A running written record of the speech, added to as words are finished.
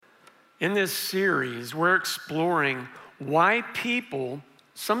In this series, we're exploring why people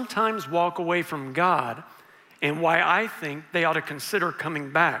sometimes walk away from God and why I think they ought to consider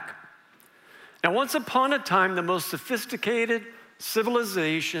coming back. Now, once upon a time, the most sophisticated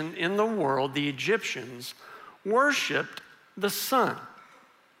civilization in the world, the Egyptians, worshiped the sun.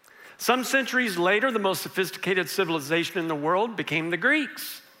 Some centuries later, the most sophisticated civilization in the world became the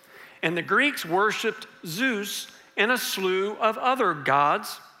Greeks. And the Greeks worshiped Zeus and a slew of other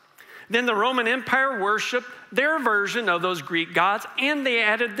gods. Then the Roman Empire worshiped their version of those Greek gods, and they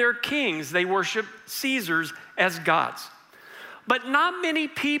added their kings. They worshiped Caesars as gods. But not many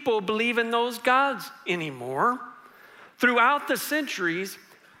people believe in those gods anymore. Throughout the centuries,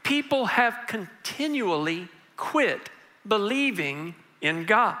 people have continually quit believing in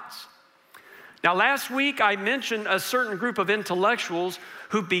gods. Now, last week I mentioned a certain group of intellectuals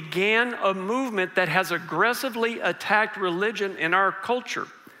who began a movement that has aggressively attacked religion in our culture.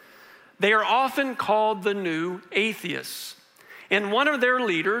 They are often called the New Atheists. And one of their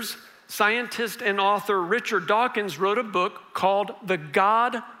leaders, scientist and author Richard Dawkins, wrote a book called The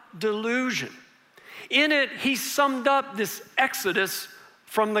God Delusion. In it, he summed up this exodus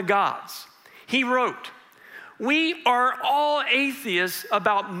from the gods. He wrote, "We are all atheists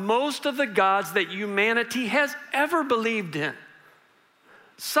about most of the gods that humanity has ever believed in.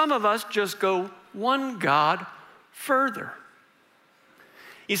 Some of us just go one God further."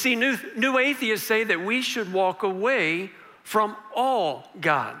 You see, new atheists say that we should walk away from all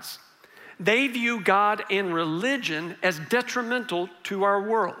gods. They view God and religion as detrimental to our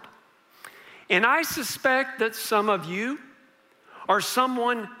world. And I suspect that some of you or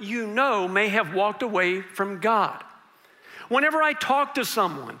someone you know may have walked away from God. Whenever I talk to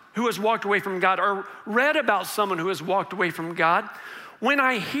someone who has walked away from God or read about someone who has walked away from God, when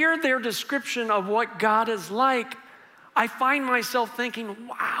I hear their description of what God is like, I find myself thinking,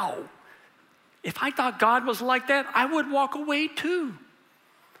 wow, if I thought God was like that, I would walk away too.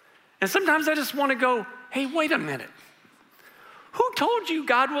 And sometimes I just want to go, hey, wait a minute. Who told you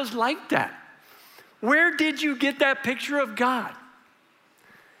God was like that? Where did you get that picture of God?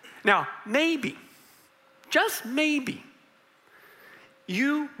 Now, maybe, just maybe,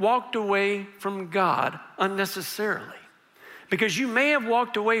 you walked away from God unnecessarily because you may have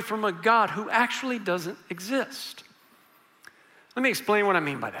walked away from a God who actually doesn't exist. Let me explain what I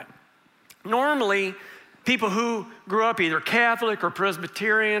mean by that. Normally, people who grew up either Catholic or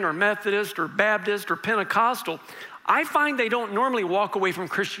Presbyterian or Methodist or Baptist or Pentecostal, I find they don't normally walk away from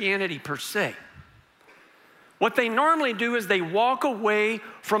Christianity per se. What they normally do is they walk away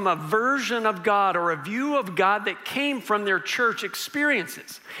from a version of God or a view of God that came from their church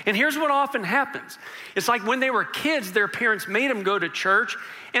experiences. And here's what often happens. It's like when they were kids, their parents made them go to church.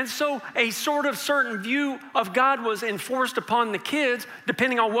 And so a sort of certain view of God was enforced upon the kids,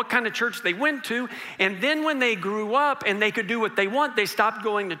 depending on what kind of church they went to. And then when they grew up and they could do what they want, they stopped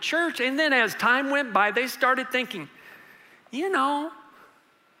going to church. And then as time went by, they started thinking,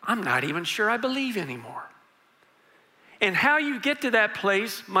 I'm not even sure I believe anymore. And how you get to that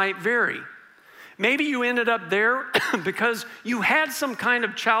place might vary. Maybe you ended up there because you had some kind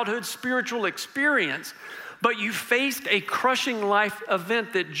of childhood spiritual experience, but you faced a crushing life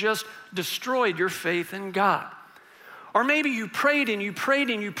event that just destroyed your faith in God. Or maybe you prayed and you prayed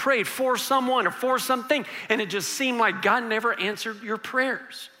and you prayed for someone or for something, and it just seemed like God never answered your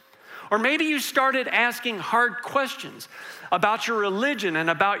prayers. Or maybe you started asking hard questions about your religion and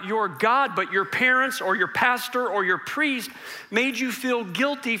about your God, but your parents or your pastor or your priest made you feel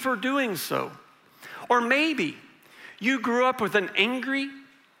guilty for doing so. Or maybe you grew up with an angry,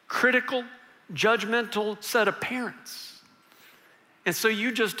 critical, judgmental set of parents. And so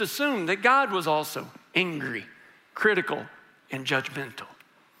you just assumed that God was also angry, critical, and judgmental.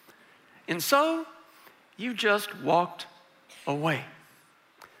 And so you just walked away.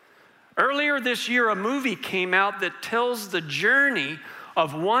 Earlier this year, a movie came out that tells the journey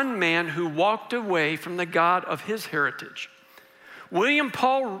of one man who walked away from the God of his heritage. William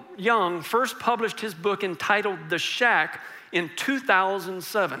Paul Young first published his book entitled The Shack in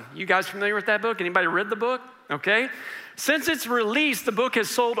 2007. You guys familiar with that book? Anybody read the book? Okay. Since its release, the book has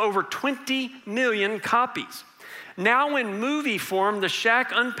sold over 20 million copies. Now in movie form, The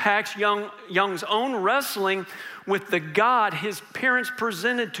Shack unpacks Young's own wrestling with the God his parents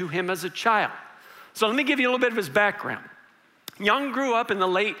presented to him as a child. So let me give you a little bit of his background. Young grew up in the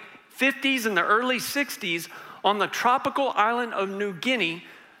late 50s and the early 60s on the tropical island of New Guinea,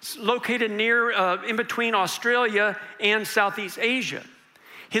 located in between Australia and Southeast Asia.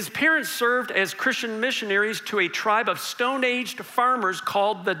 His parents served as Christian missionaries to a tribe of stone-aged farmers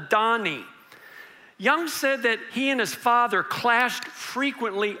called the Dani. Young said that he and his father clashed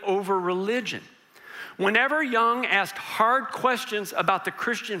frequently over religion. Whenever Young asked hard questions about the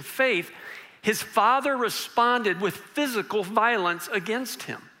Christian faith, his father responded with physical violence against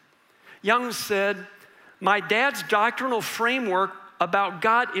him. Young said, "My dad's doctrinal framework about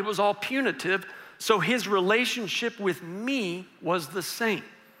God, it was all punitive, so his relationship with me was the same."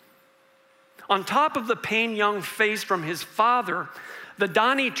 On top of the pain Young faced from his father, the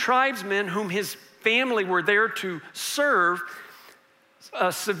Dani tribesmen whom his family were there to serve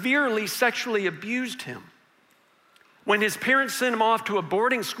severely sexually abused him. When his parents sent him off to a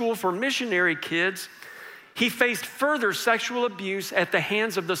boarding school for missionary kids, he faced further sexual abuse at the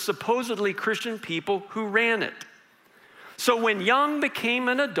hands of the supposedly Christian people who ran it. So when Young became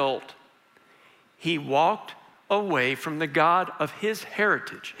an adult, he walked away from the God of his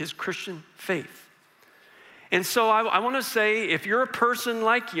heritage, his Christian faith. And so I want to say, if you're a person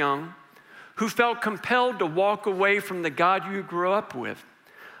like Young who felt compelled to walk away from the God you grew up with,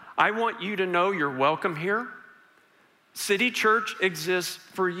 I want you to know you're welcome here. City Church exists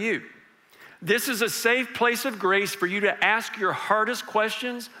for you. This is a safe place of grace for you to ask your hardest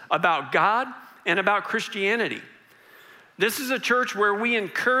questions about God and about Christianity. This is a church where we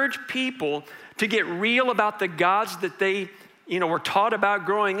encourage people to get real about the gods that they were taught about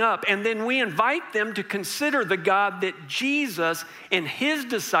growing up, and then we invite them to consider the God that Jesus and his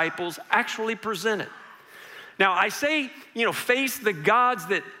disciples actually presented. Now, I say, face the gods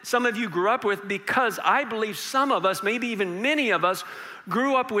that some of you grew up with because I believe some of us, maybe even many of us,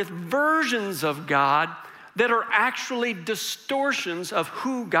 grew up with versions of God that are actually distortions of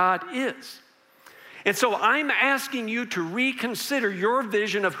who God is. And so I'm asking you to reconsider your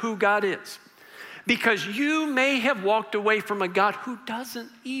vision of who God is, because you may have walked away from a God who doesn't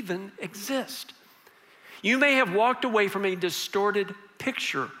even exist. You may have walked away from a distorted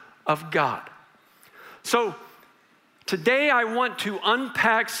picture of God. So today I want to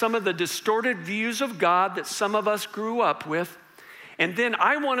unpack some of the distorted views of God that some of us grew up with, and then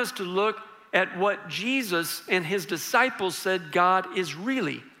I want us to look at what Jesus and his disciples said God is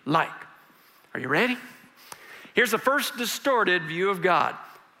really like. Are you ready? Here's the first distorted view of God.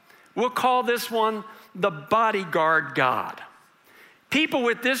 We'll call this one the bodyguard God. People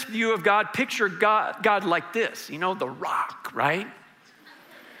with this view of God picture God like this, the Rock, right?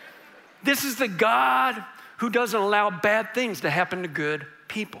 This is the God who doesn't allow bad things to happen to good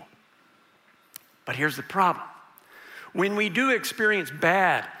people. But here's the problem. When we do experience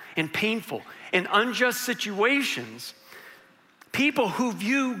bad and painful and unjust situations, people who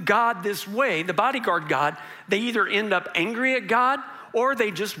view God this way, the bodyguard God, they either end up angry at God or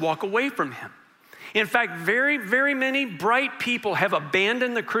they just walk away from him. In fact, very, very many bright people have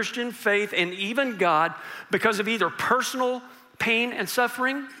abandoned the Christian faith and even God because of either personal pain and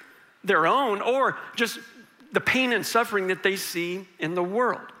suffering, their own, or just the pain and suffering that they see in the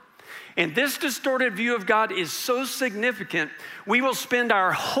world. And this distorted view of God is so significant, we will spend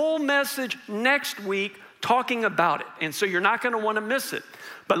our whole message next week talking about it. And so you're not going to want to miss it.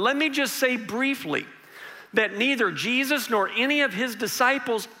 But let me just say briefly that neither Jesus nor any of his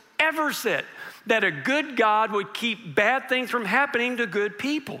disciples ever said that a good God would keep bad things from happening to good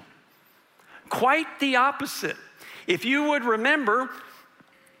people. Quite the opposite. If you would remember,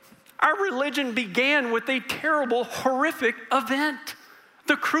 our religion began with a terrible, horrific event,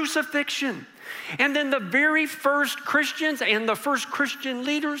 the crucifixion. And then the very first Christians and the first Christian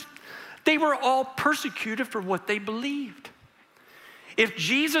leaders, they were all persecuted for what they believed. If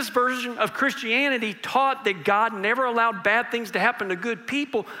Jesus' version of Christianity taught that God never allowed bad things to happen to good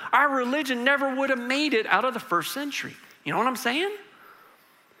people, our religion never would have made it out of the first century. You know what I'm saying?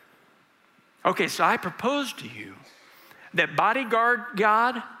 Okay, so I propose to you that bodyguard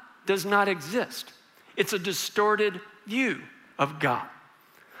God does not exist. It's a distorted view of God.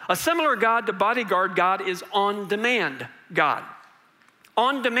 A similar God to bodyguard God is on-demand God.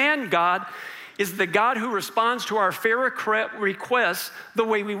 On-demand God is the God who responds to our fair requests the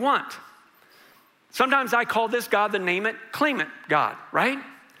way we want. Sometimes I call this God the name it, claim it God, right?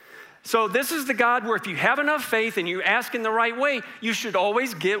 So this is the God where if you have enough faith and you ask in the right way, you should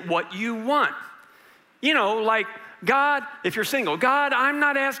always get what you want. Like God, if you're single, God, I'm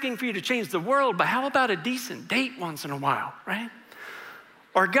not asking for you to change the world, but how about a decent date once in a while, right?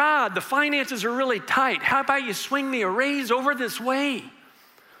 Or God, the finances are really tight. How about you swing me a raise over this way?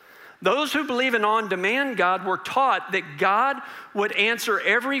 Those who believe in on-demand God were taught that God would answer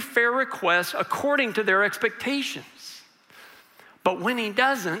every fair request according to their expectations. But when he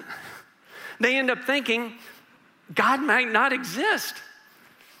doesn't, they end up thinking God might not exist.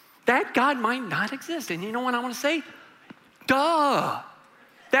 That God might not exist. And you know what I want to say? Duh.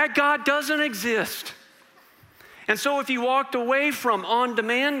 That God doesn't exist. And so if you walked away from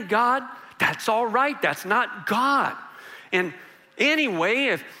on-demand God, that's all right. That's not God. And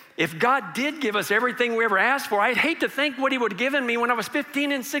anyway, if God did give us everything we ever asked for, I'd hate to think what he would have given me when I was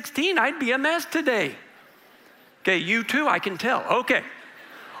 15 and 16. I'd be a mess today. Okay, you too, I can tell. Okay.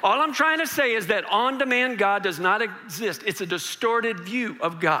 All I'm trying to say is that on-demand God does not exist. It's a distorted view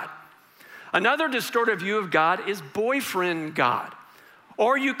of God. Another distorted view of God is boyfriend God,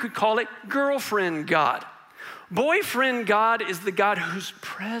 or you could call it girlfriend God. Boyfriend God is the God whose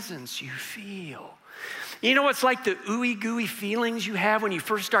presence you feel. You know, it's like the ooey gooey feelings you have when you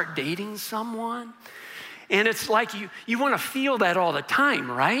first start dating someone. And it's like you want to feel that all the time,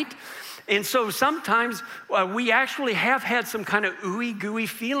 right? And so sometimes we actually have had some kind of ooey gooey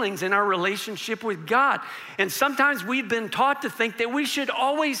feelings in our relationship with God. And sometimes we've been taught to think that we should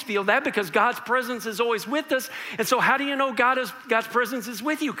always feel that because God's presence is always with us. And so how do you know God's presence is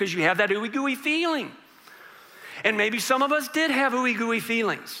with you? Because you have that ooey gooey feeling. And maybe some of us did have ooey gooey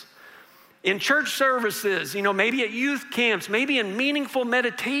feelings. In church services, you know, maybe at youth camps, maybe in meaningful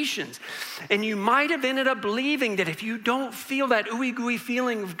meditations. And you might have ended up believing that if you don't feel that ooey gooey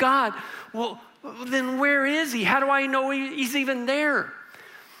feeling of God, well, then where is he? How do I know he's even there?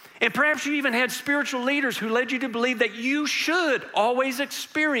 And perhaps you even had spiritual leaders who led you to believe that you should always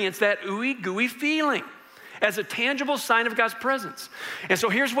experience that ooey gooey feeling as a tangible sign of God's presence. And so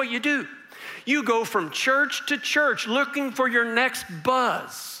here's what you do. You go from church to church looking for your next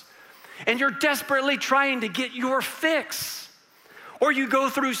buzz. And you're desperately trying to get your fix. Or you go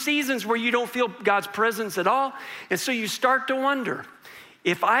through seasons where you don't feel God's presence at all. And so you start to wonder,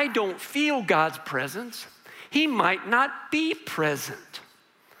 if I don't feel God's presence, he might not be present.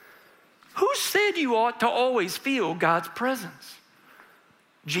 Who said you ought to always feel God's presence?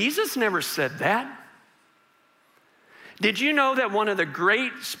 Jesus never said that. Did you know that one of the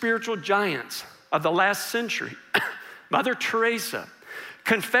great spiritual giants of the last century, Mother Teresa,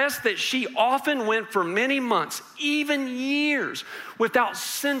 confessed that she often went for many months, even years, without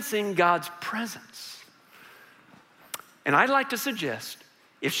sensing God's presence? And I'd like to suggest,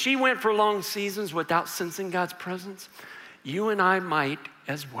 if she went for long seasons without sensing God's presence, you and I might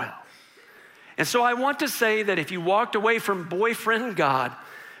as well. And so I want to say that if you walked away from boyfriend God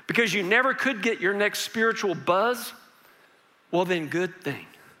because you never could get your next spiritual buzz, well then good thing.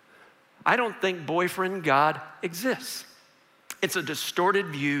 I don't think boyfriend God exists. It's a distorted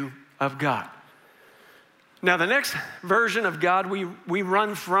view of God. Now, the next version of God we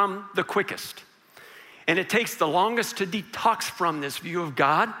run from the quickest. And it takes the longest to detox from this view of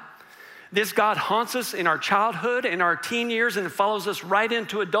God. This God haunts us in our childhood and our teen years and follows us right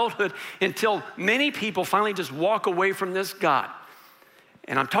into adulthood until many people finally just walk away from this God.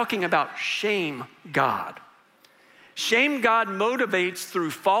 And I'm talking about shame God. Shame God motivates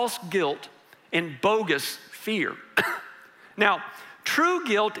through false guilt and bogus fear. Now, true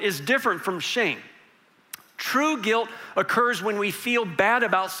guilt is different from shame. True guilt occurs when we feel bad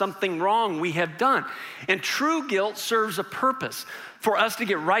about something wrong we have done. And true guilt serves a purpose for us to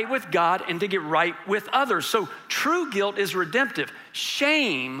get right with God and to get right with others. So true guilt is redemptive.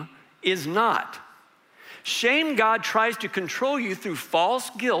 Shame is not. Shame God tries to control you through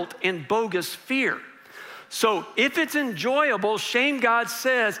false guilt and bogus fear. So if it's enjoyable, shame God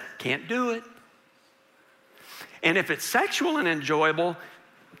says, can't do it. And if it's sexual and enjoyable,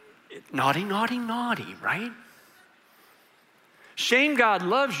 naughty, naughty, naughty, right? Shame God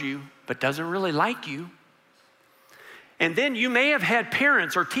loves you, but doesn't really like you. And then you may have had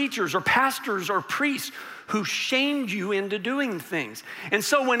parents or teachers or pastors or priests who shamed you into doing things. And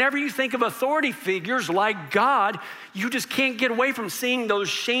so whenever you think of authority figures like God, you just can't get away from seeing those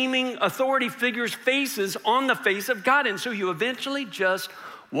shaming authority figures' faces on the face of God. And so you eventually just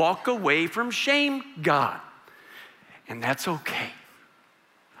walk away from shame God. And that's okay.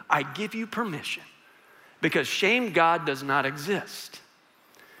 I give you permission because shame God does not exist.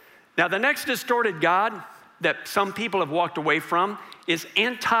 Now, the next distorted God that some people have walked away from is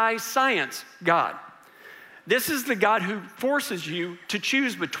anti-science God. This is the God who forces you to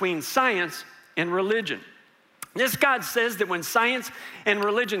choose between science and religion. This God says that when science and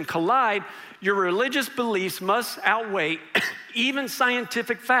religion collide, your religious beliefs must outweigh even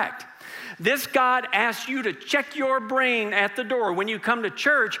scientific fact. This God asks you to check your brain at the door when you come to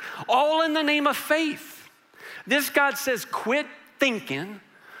church, all in the name of faith. This God says, quit thinking,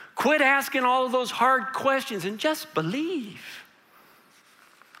 quit asking all of those hard questions, and just believe.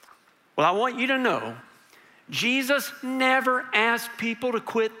 Well, I want you to know, Jesus never asked people to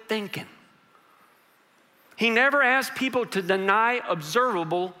quit thinking. He never asked people to deny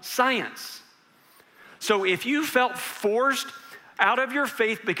observable science. So if you felt forced out of your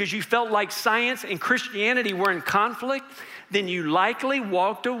faith because you felt like science and Christianity were in conflict, then you likely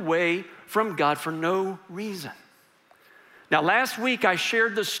walked away from God for no reason. Now, last week I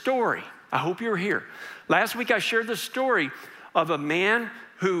shared the story. I hope you were here. Last week I shared the story of a man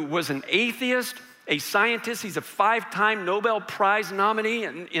who was an atheist, a scientist. He's a 5-time Nobel Prize nominee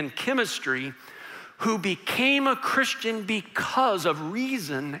in chemistry, who became a Christian because of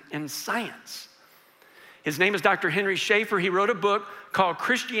reason and science. His name is Dr. Henry Schaefer. He wrote a book called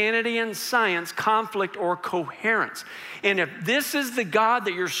Christianity and Science, Conflict or Coherence. And if this is the God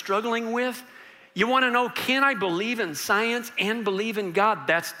that you're struggling with, you want to know, can I believe in science and believe in God?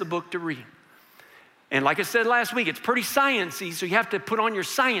 That's the book to read. And like I said last week, it's pretty sciencey, so you have to put on your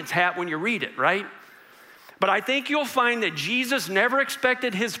science hat when you read it, right? But I think you'll find that Jesus never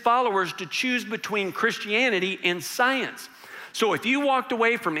expected his followers to choose between Christianity and science. So if you walked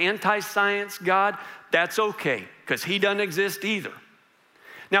away from anti-science God, that's okay, because he doesn't exist either.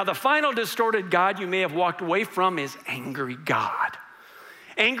 Now, the final distorted God you may have walked away from is angry God.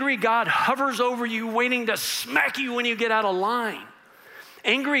 Angry God hovers over you, waiting to smack you when you get out of line.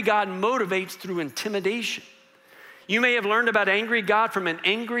 Angry God motivates through intimidation. You may have learned about angry God from an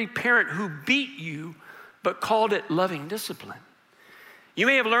angry parent who beat you, but called it loving discipline. You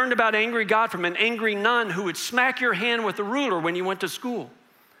may have learned about angry God from an angry nun who would smack your hand with a ruler when you went to school.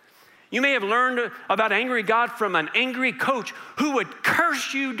 You may have learned about angry God from an angry coach who would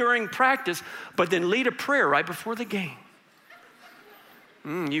curse you during practice, but then lead a prayer right before the game.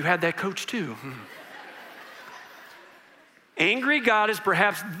 You had that coach too. Angry God is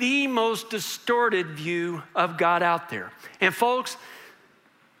perhaps the most distorted view of God out there. And folks,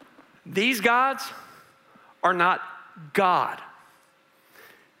 these gods are not God.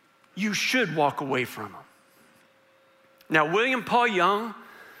 You should walk away from them. Now, William Paul Young,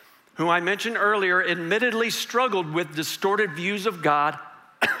 who I mentioned earlier, admittedly struggled with distorted views of God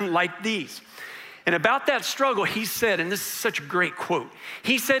like these. And about that struggle, he said, and this is such a great quote,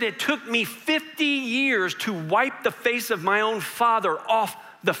 he said, "It took me 50 years to wipe the face of my own father off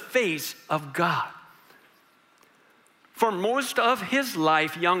the face of God." For most of his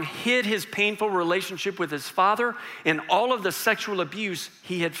life, Young hid his painful relationship with his father and all of the sexual abuse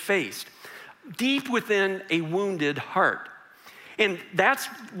he had faced, deep within a wounded heart. And that's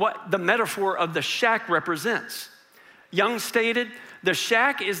what the metaphor of the shack represents. Young stated, "The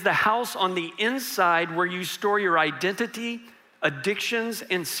shack is the house on the inside where you store your identity, addictions,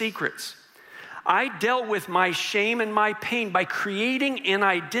 and secrets. I dealt with my shame and my pain by creating an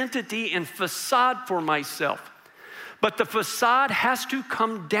identity and facade for myself. But the facade has to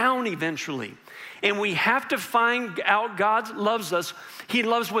come down eventually. And we have to find out God loves us. He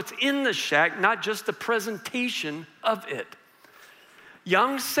loves what's in the shack, not just the presentation of it."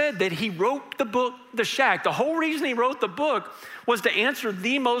 Young said that he wrote the book, The Shack. The whole reason he wrote the book was to answer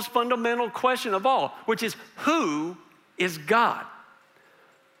the most fundamental question of all, which is, who is God?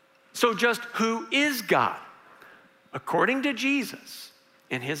 So just who is God? According to Jesus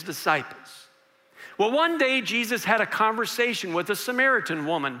and his disciples. Well, one day Jesus had a conversation with a Samaritan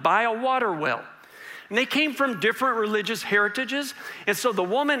woman by a water well. And they came from different religious heritages. And so the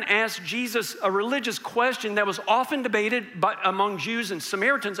woman asked Jesus a religious question that was often debated among Jews and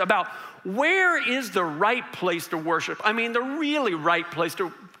Samaritans about where is the right place to worship? I mean, the really right place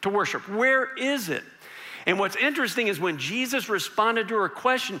to worship. Where is it? And what's interesting is when Jesus responded to her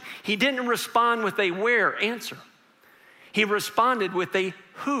question, he didn't respond with a where answer. He responded with a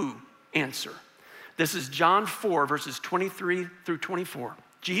who answer. This is John 4, verses 23 through 24.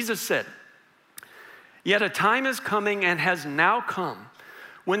 Jesus said, "Yet a time is coming and has now come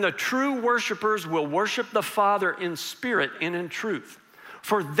when the true worshipers will worship the Father in spirit and in truth,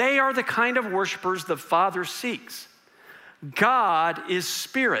 for they are the kind of worshipers the Father seeks. God is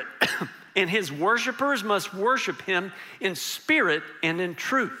spirit, and his worshipers must worship him in spirit and in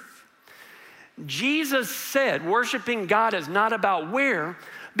truth." Jesus said worshiping God is not about where,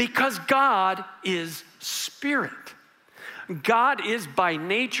 because God is spirit. God is by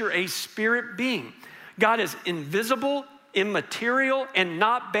nature a spirit being. God is invisible, immaterial, and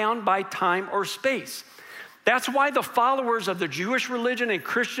not bound by time or space. That's why the followers of the Jewish religion and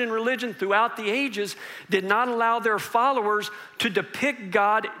Christian religion throughout the ages did not allow their followers to depict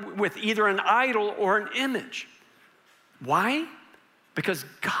God with either an idol or an image. Why? Because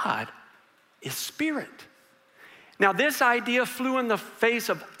God is spirit. Now, this idea flew in the face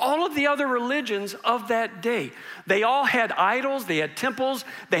of all of the other religions of that day. They all had idols, they had temples,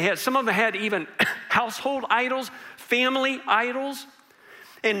 some of them had even household idols, family idols.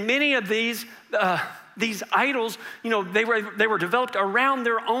 And many of these these idols, they were developed around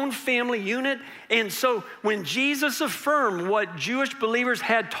their own family unit. And so when Jesus affirmed what Jewish believers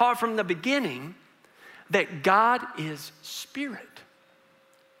had taught from the beginning, that God is spirit,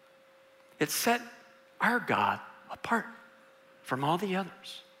 it set our God apart from all the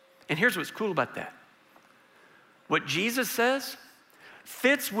others. And here's what's cool about that. What Jesus says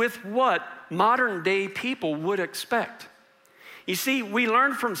fits with what modern day people would expect. You see, we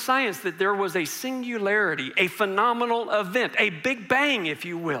learned from science that there was a singularity, a phenomenal event, a big bang, if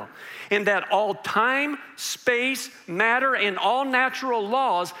you will, and that all time, space, matter, and all natural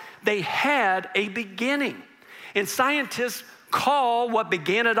laws, they had a beginning. And scientists call what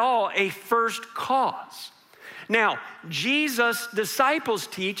began it all a first cause. Now, Jesus' disciples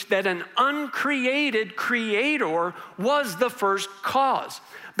teach that an uncreated creator was the first cause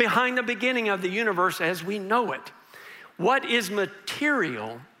behind the beginning of the universe as we know it. What is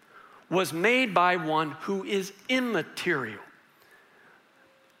material was made by one who is immaterial.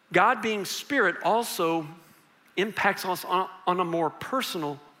 God being spirit also impacts us on a more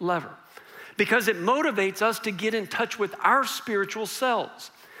personal level because it motivates us to get in touch with our spiritual selves.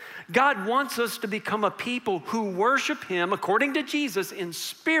 God wants us to become a people who worship him, according to Jesus, in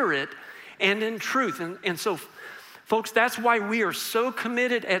spirit and in truth. And so, folks, that's why we are so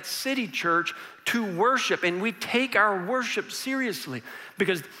committed at City Church to worship, and we take our worship seriously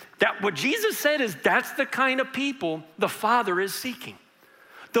because what Jesus said is that's the kind of people the Father is seeking.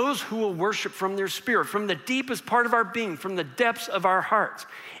 Those who will worship from their spirit, from the deepest part of our being, from the depths of our hearts.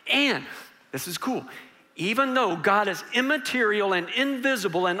 And this is cool. Even though God is immaterial and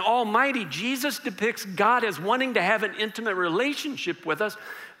invisible and almighty, Jesus depicts God as wanting to have an intimate relationship with us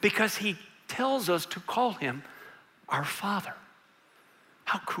because he tells us to call him our Father.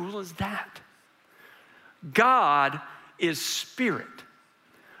 How cool is that? God is spirit.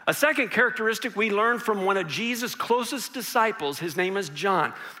 A second characteristic we learn from one of Jesus' closest disciples, his name is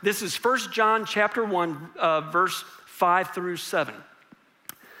John. This is 1 John chapter 1, verse 5 through 7.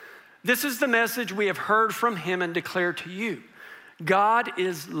 This is the message we have heard from him and declare to you. God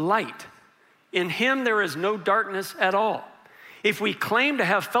is light. In him there is no darkness at all. If we claim to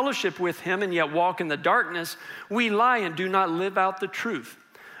have fellowship with him and yet walk in the darkness, we lie and do not live out the truth.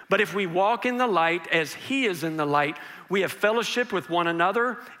 But if we walk in the light as he is in the light, we have fellowship with one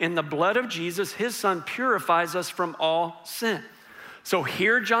another, and the blood of Jesus, his son, purifies us from all sin. So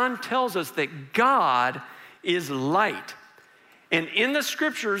here John tells us that God is light. And in the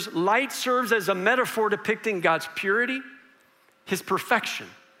scriptures, light serves as a metaphor depicting God's purity, his perfection,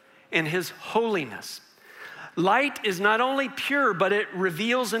 and his holiness. Light is not only pure, but it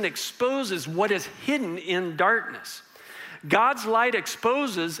reveals and exposes what is hidden in darkness. God's light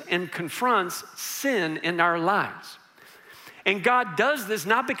exposes and confronts sin in our lives. And God does this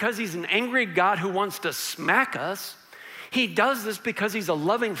not because he's an angry God who wants to smack us. He does this because he's a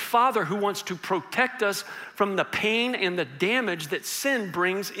loving Father who wants to protect us from the pain and the damage that sin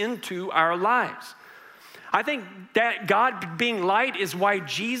brings into our lives. I think that God being light is why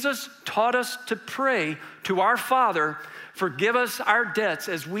Jesus taught us to pray to our Father, forgive us our debts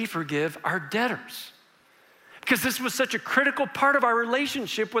as we forgive our debtors. Because this was such a critical part of our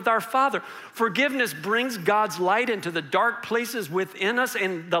relationship with our Father. Forgiveness brings God's light into the dark places within us,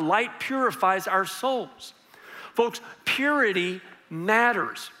 and the light purifies our souls. Folks, purity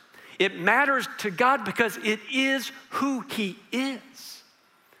matters. It matters to God because it is who he is.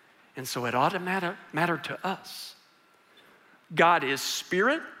 And so it ought to matter to us. God is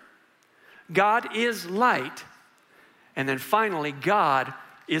spirit. God is light. And then finally, God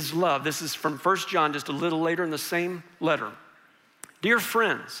is love. This is from 1 John, just a little later in the same letter. Dear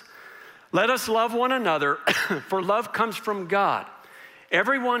friends, let us love one another, for love comes from God.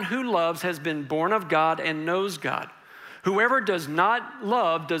 Everyone who loves has been born of God and knows God. Whoever does not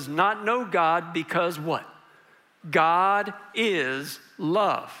love does not know God because what? God is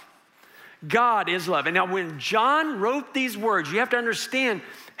love. God is love. And now when John wrote these words, you have to understand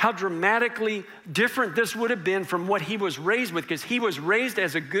how dramatically different this would have been from what he was raised with, because he was raised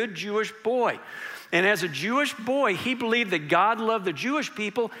as a good Jewish boy. And as a Jewish boy, he believed that God loved the Jewish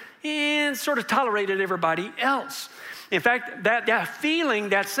people and sort of tolerated everybody else. In fact, that feeling,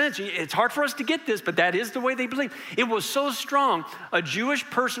 that sense, it's hard for us to get this, but that is the way they believed. It was so strong, a Jewish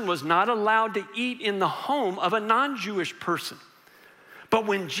person was not allowed to eat in the home of a non-Jewish person. But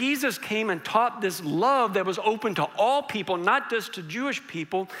when Jesus came and taught this love that was open to all people, not just to Jewish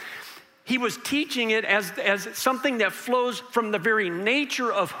people, he was teaching it as something that flows from the very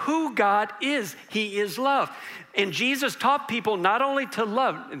nature of who God is. He is love. And Jesus taught people not only to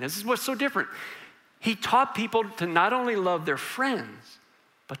love, and this is what's so different, he taught people to not only love their friends,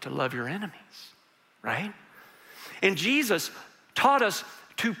 but to love your enemies. right? And Jesus taught us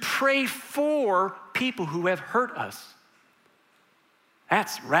to pray for people who have hurt us.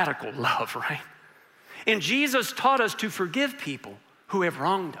 That's radical love, right? And Jesus taught us to forgive people who have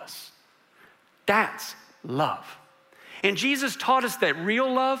wronged us. That's love. And Jesus taught us that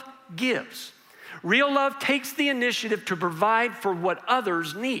real love gives. Real love takes the initiative to provide for what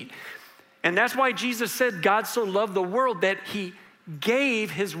others need. And that's why Jesus said God so loved the world that he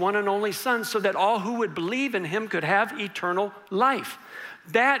gave his one and only Son so that all who would believe in him could have eternal life.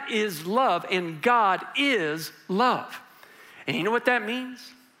 That is love, and God is love. And you know what that means?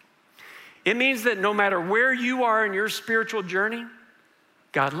 It means that no matter where you are in your spiritual journey,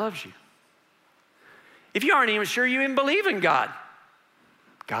 God loves you. If you aren't even sure you even believe in God,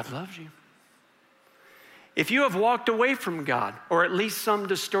 God loves you. If you have walked away from God, or at least some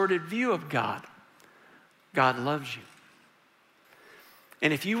distorted view of God, God loves you.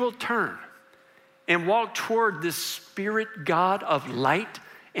 And if you will turn and walk toward this Spirit God of light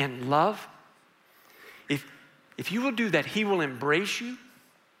and love, if you will do that, he will embrace you,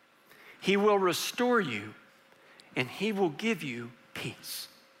 he will restore you, and he will give you peace.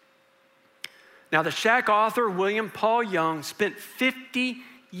 Now, the Shack author, William Paul Young, spent 50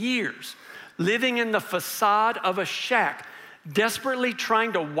 years living in the facade of a shack, desperately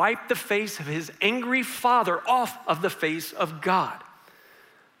trying to wipe the face of his angry father off of the face of God.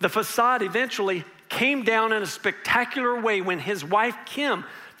 The facade eventually came down in a spectacular way when his wife, Kim,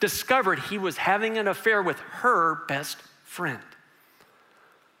 discovered he was having an affair with her best friend.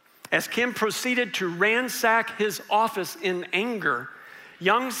 As Kim proceeded to ransack his office in anger,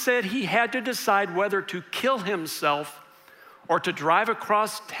 Young said he had to decide whether to kill himself or to drive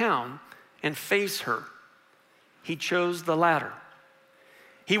across town and face her. He chose the latter.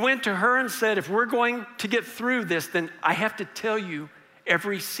 He went to her and said, if we're going to get through this, then I have to tell you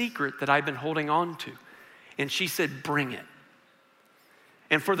every secret that I've been holding on to. And she said, bring it.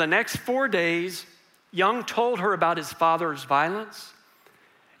 And for the next 4 days, Young told her about his father's violence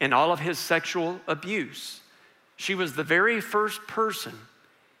and all of his sexual abuse. She was the very first person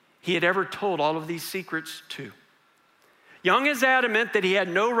he had ever told all of these secrets to. Young is adamant that he had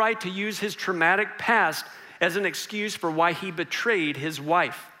no right to use his traumatic past as an excuse for why he betrayed his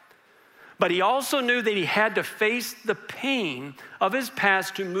wife. But he also knew that he had to face the pain of his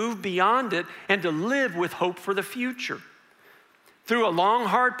past to move beyond it and to live with hope for the future. Through a long,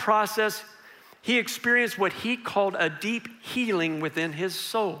 hard process, he experienced what he called a deep healing within his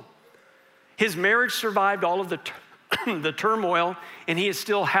soul. His marriage survived all of the turmoil, and he is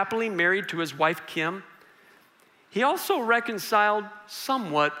still happily married to his wife, Kim. He also reconciled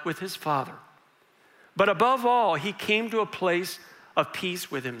somewhat with his father. But above all, he came to a place of peace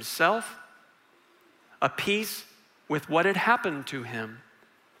with himself, a peace with what had happened to him,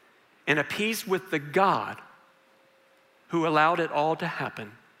 and a peace with the God who allowed it all to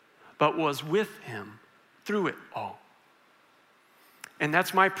happen, but was with him through it all. And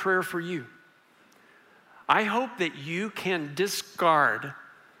that's my prayer for you. I hope that you can discard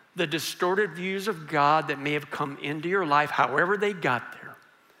the distorted views of God that may have come into your life, however they got there.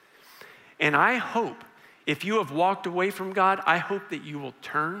 And I hope, if you have walked away from God, I hope that you will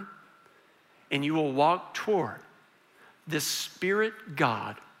turn and you will walk toward this Spirit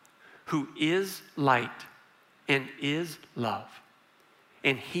God who is light and is love.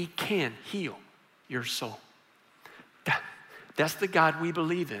 And he can heal your soul. That's the God we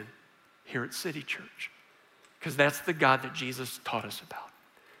believe in here at City Church, because that's the God that Jesus taught us about.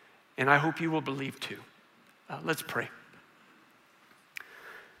 And I hope you will believe too. Let's pray.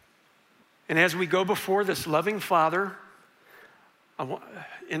 And as we go before this loving Father,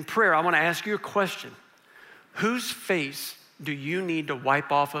 in prayer, I want to ask you a question. Whose face do you need to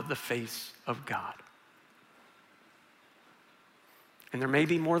wipe off of the face of God? And there may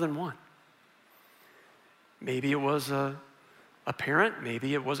be more than one. Maybe it was a parent,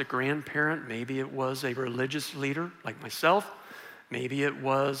 maybe it was a grandparent, maybe it was a religious leader like myself, maybe it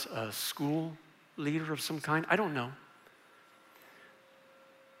was a school leader of some kind. I don't know.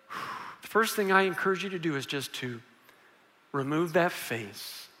 The first thing I encourage you to do is just to remove that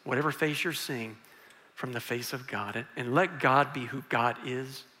face, whatever face you're seeing, from the face of God, and let God be who God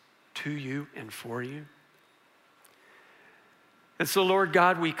is to you and for you. And so, Lord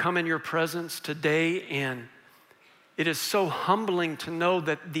God, we come in your presence today, and it is so humbling to know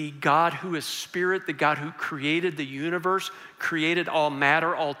that the God who is Spirit, the God who created the universe, created all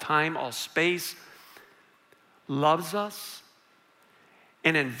matter, all time, all space, loves us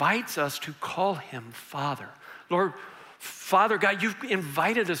and invites us to call him Father. Lord, Father God, you've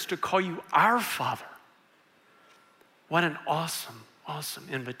invited us to call you our Father. What an awesome, awesome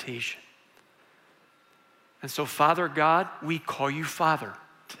invitation. And so, Father God, we call you Father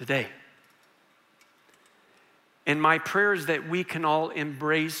today. And my prayer is that we can all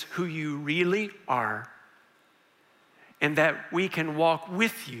embrace who you really are and that we can walk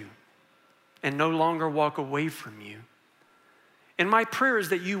with you and no longer walk away from you. And my prayer is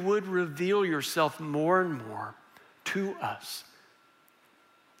that you would reveal yourself more and more to us.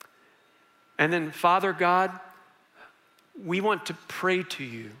 And then, Father God, we want to pray to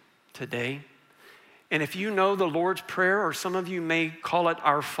you today. And if you know the Lord's Prayer, or some of you may call it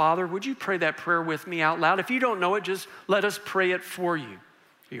Our Father, would you pray that prayer with me out loud? If you don't know it, just let us pray it for you.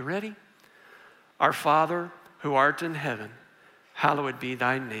 Are you ready? Our Father, who art in heaven, hallowed be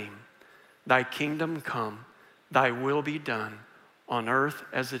thy name. Thy kingdom come, thy will be done, on earth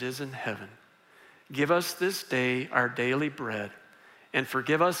as it is in heaven. Give us this day our daily bread, and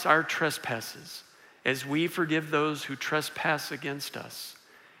forgive us our trespasses, as we forgive those who trespass against us.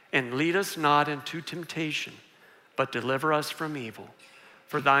 And lead us not into temptation, but deliver us from evil.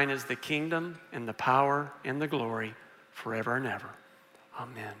 For thine is the kingdom and the power and the glory forever and ever.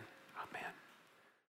 Amen.